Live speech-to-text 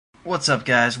What's up,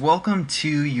 guys? Welcome to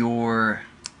your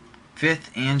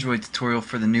 5th Android tutorial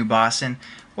for the new Boson.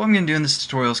 What I'm going to do in this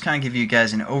tutorial is kind of give you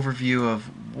guys an overview of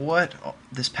what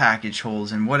this package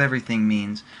holds and what everything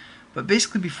means. But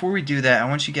basically, before we do that, I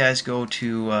want you guys to go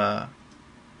to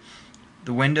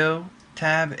the Window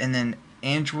tab and then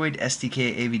Android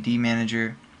SDK AVD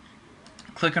Manager.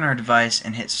 Click on our device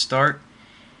and hit Start.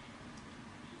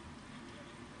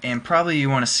 And probably you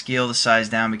want to scale the size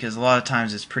down because a lot of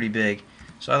times it's pretty big.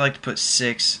 So I like to put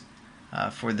 6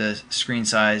 for the screen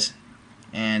size,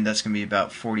 and that's going to be about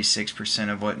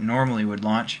 46% of what normally would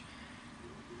launch.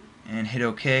 And hit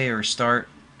OK or Start.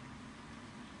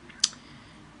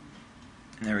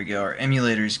 And there we go, our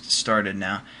emulator's started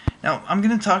now. Now I'm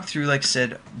going to talk through, like I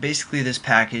said, basically this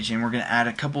package, and we're going to add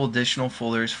a couple additional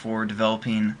folders for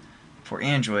developing for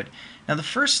Android. Now the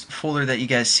first folder that you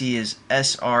guys see is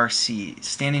SRC,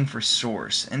 standing for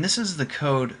source, and this is the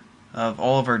code of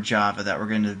all of our Java that we're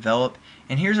going to develop.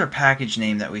 And here's our package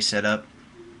name that we set up.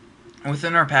 And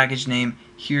within our package name,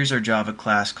 here's our Java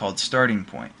class called Starting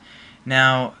Point.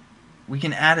 Now we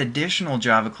can add additional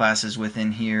Java classes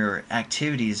within here, or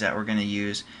activities that we're going to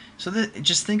use. So that,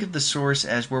 just think of the source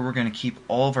as where we're going to keep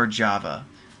all of our Java.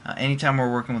 Anytime we're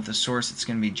working with the source, it's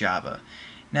going to be Java.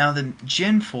 Now the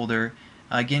Gen folder,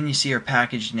 again, you see our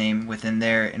package name within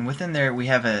there, and within there we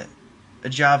have a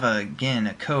Java, again,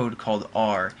 a code called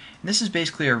R. And this is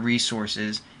basically our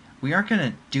resources. We aren't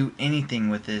going to do anything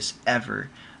with this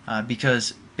ever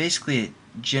because basically it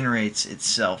generates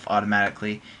itself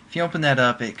automatically. If you open that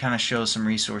up, it kind of shows some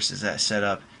resources that set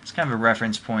up. It's kind of a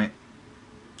reference point,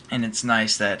 and it's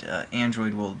nice that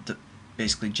Android will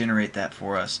basically generate that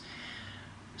for us.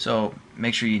 So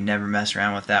make sure you never mess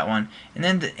around with that one. And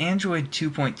then the Android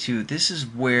 2.2, this is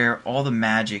where all the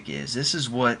magic is. This is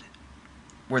where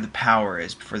the power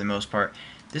is for the most part.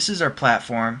 This is our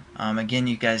platform. Again,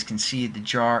 you guys can see the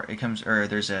jar.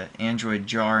 There's an Android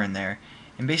jar in there,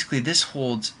 and basically this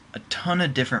holds a ton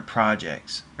of different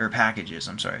projects or packages.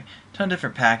 I'm sorry, a ton of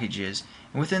different packages.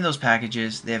 And within those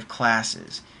packages, they have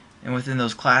classes, and within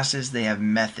those classes, they have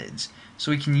methods.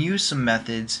 So we can use some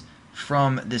methods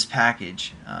from this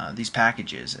package, these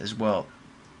packages as well.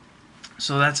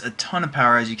 So that's a ton of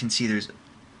power. As you can see, there's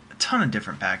a ton of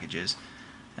different packages.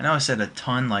 I know I said a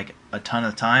ton like a ton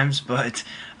of times, but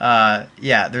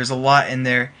yeah, there's a lot in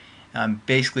there.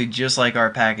 Basically just like our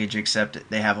package, except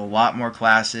they have a lot more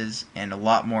classes and a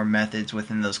lot more methods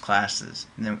within those classes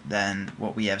than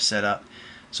what we have set up.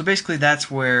 So basically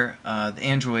that's where the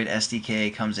Android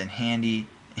SDK comes in handy,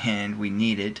 and we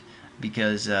need it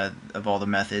because of all the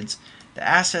methods. The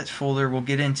assets folder we'll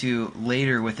get into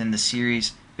later within the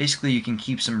series. Basically you can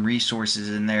keep some resources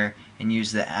in there and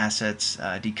use the assets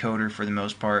decoder for the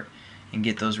most part and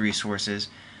get those resources.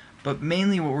 But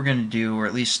mainly what we're going to do, or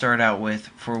at least start out with,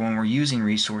 for when we're using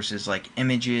resources like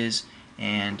images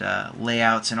and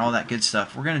layouts and all that good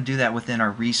stuff, we're going to do that within our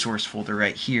resource folder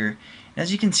right here. And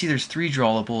as you can see, there's 3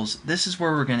 drawables. This is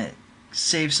where we're going to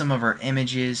save some of our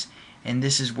images, and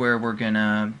this is where we're going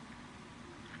to,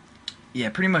 yeah,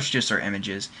 pretty much just our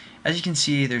images. As you can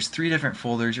see, there's 3 different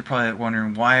folders. You're probably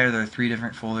wondering, why are there 3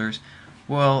 different folders?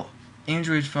 Well,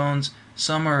 Android phones,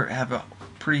 some have a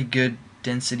pretty good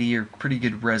density or pretty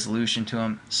good resolution to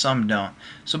them, some don't.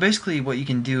 So basically what you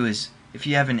can do is, if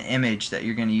you have an image that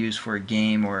you're going to use for a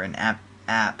game or an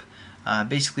app,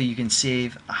 basically you can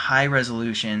save a high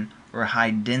resolution or a high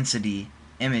density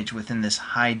image within this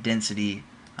high density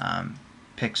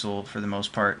pixel, for the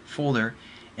most part, folder,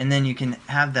 and then you can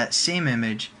have that same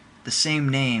image, the same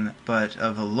name, but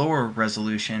of a lower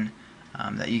resolution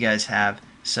that you guys have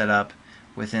set up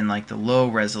within like the low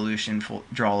resolution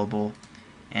drawable,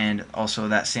 and also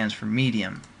that stands for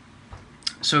medium.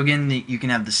 So again, you can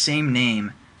have the same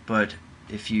name, but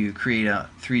if you create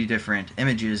 3 different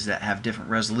images that have different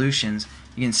resolutions,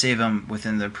 you can save them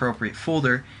within the appropriate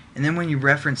folder, and then when you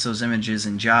reference those images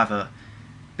in Java,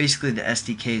 basically the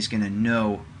SDK is going to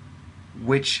know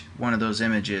which one of those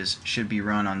images should be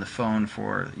run on the phone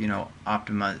for,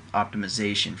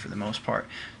 optimization for the most part.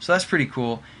 So that's pretty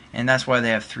cool, and that's why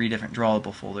they have 3 different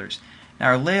drawable folders. Now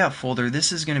our layout folder,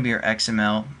 this is going to be our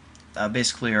XML,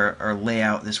 basically our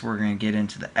layout. This, we're going to get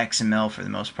into the XML for the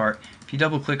most part. If you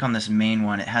double click on this main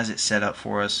one, it has it set up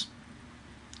for us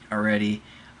already.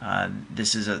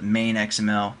 This is a main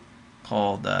XML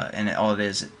called, and all it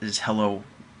is hello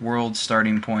world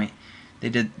starting point. They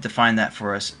did define that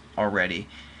for us already,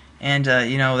 and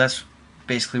that's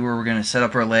basically where we're going to set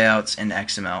up our layouts in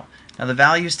XML. Now the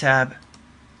values tab,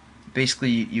 basically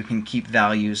you can keep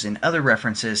values in other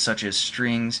references such as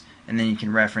strings, and then you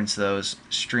can reference those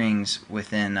strings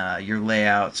within your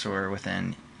layouts or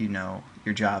within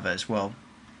your Java as well.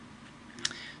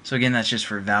 So again, that's just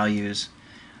for values.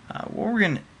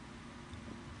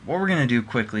 What we're gonna do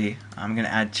quickly, I'm gonna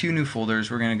add 2 new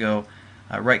folders. We're gonna go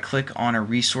right click on a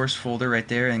resource folder right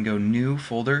there and go new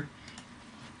folder,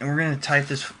 and we're gonna type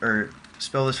this or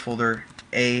spell this folder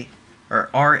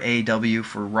RAW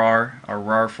for RAR, our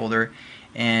RAR folder,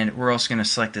 and we're also gonna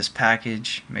select this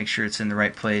package, make sure it's in the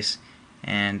right place,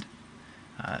 and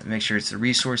make sure it's the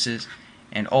resources,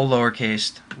 and all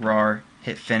lowercase RAR,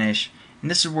 hit finish, and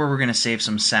this is where we're gonna save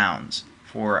some sounds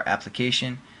for our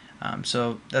application.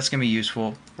 So that's going to be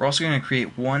useful. We're also going to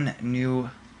create one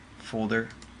new folder,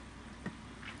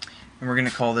 and we're going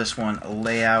to call this one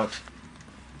layout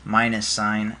 -land.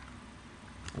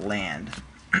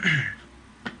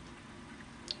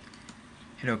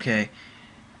 Hit OK.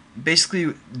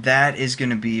 Basically, that is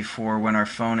going to be for when our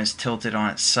phone is tilted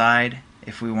on its side.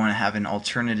 If we want to have an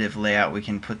alternative layout, we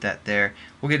can put that there.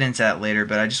 We'll get into that later,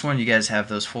 but I just wanted you guys to have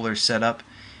those folders set up.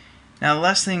 Now, the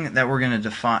last thing that we're going to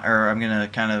define, or I'm going to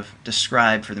kind of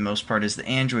describe for the most part, is the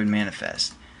Android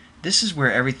manifest. This is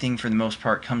where everything for the most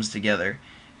part comes together.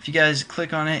 If you guys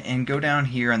click on it and go down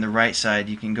here on the right side,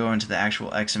 you can go into the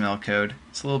actual XML code.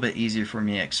 It's a little bit easier for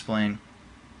me to explain.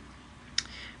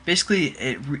 Basically,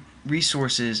 it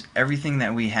resources everything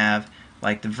that we have,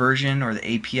 like the version or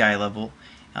the API level,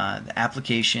 the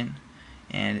application,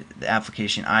 and the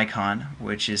application icon,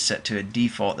 which is set to a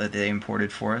default that they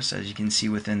imported for us, as you can see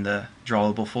within the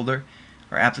drawable folder.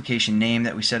 Our application name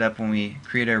that we set up when we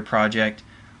created our project,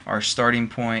 our starting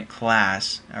point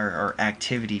class, or our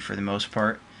activity for the most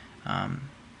part.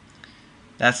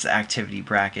 That's the activity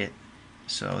bracket.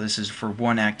 So this is for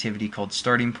one activity called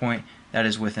starting point. That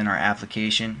is within our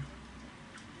application.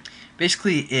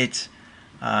 Basically,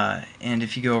 and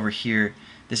if you go over here,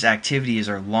 this activity is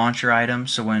our launcher item,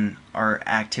 so when our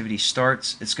activity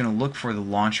starts, it's going to look for the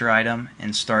launcher item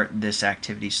and start this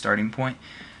activity starting point.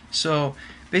 So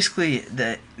basically,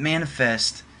 the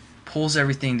manifest pulls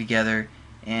everything together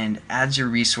and adds your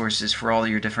resources for all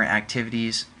your different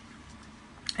activities,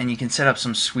 and you can set up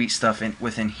some sweet stuff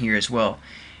within here as well.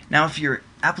 Now, if your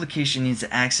application needs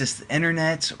to access the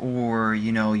internet, or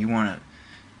you want to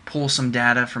pull some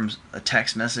data from a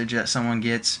text message that someone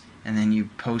gets, and then you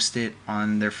post it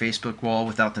on their Facebook wall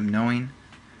without them knowing.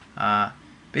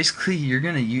 Basically, you're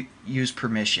going to use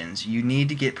permissions. You need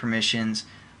to get permissions,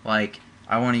 like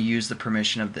I want to use the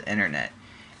permission of the internet.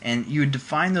 And you would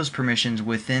define those permissions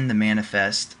within the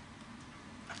manifest,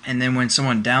 and then when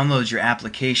someone downloads your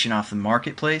application off the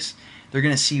marketplace, they're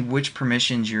going to see which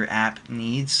permissions your app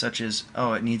needs, such as,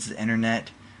 oh, it needs the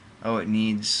internet, oh, it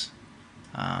needs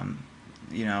a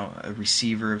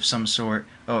receiver of some sort,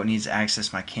 oh, it needs to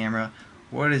access my camera.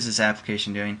 What is this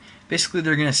application doing? Basically,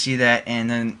 they're going to see that, and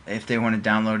then if they want to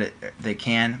download it, they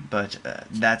can, but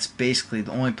that's basically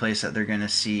the only place that they're going to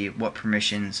see what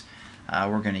permissions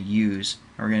we're going to use.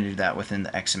 We're going to do that within the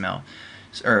XML,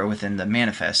 or within the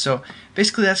manifest. So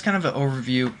basically, that's kind of an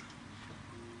overview.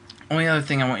 Only other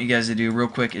thing I want you guys to do real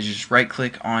quick is just right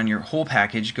click on your whole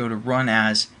package, go to run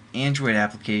as Android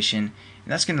application,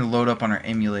 and that's going to load up on our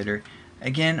emulator.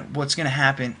 Again, what's going to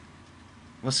happen,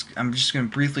 I'm just going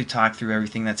to briefly talk through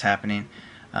everything that's happening.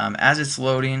 As it's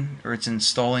loading, or it's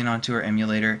installing onto our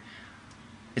emulator,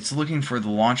 it's looking for the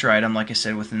launcher item, like I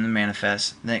said, within the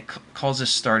manifest. Then it calls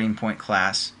this starting point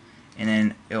class, and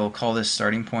then it will call this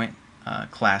starting point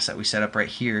class that we set up right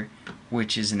here,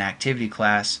 which is an activity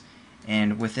class,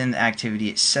 and within the activity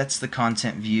it sets the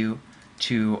content view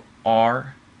to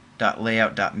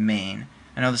r.layout.main.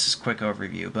 I know this is a quick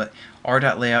overview, but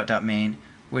r.layout.main,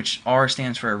 which R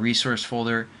stands for our resource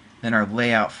folder, then our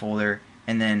layout folder,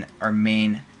 and then our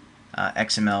main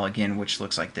XML again, which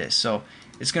looks like this. So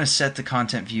it's going to set the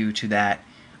content view to that,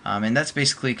 and that's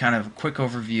basically kind of a quick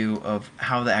overview of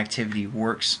how the activity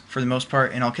works for the most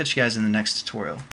part, and I'll catch you guys in the next tutorial.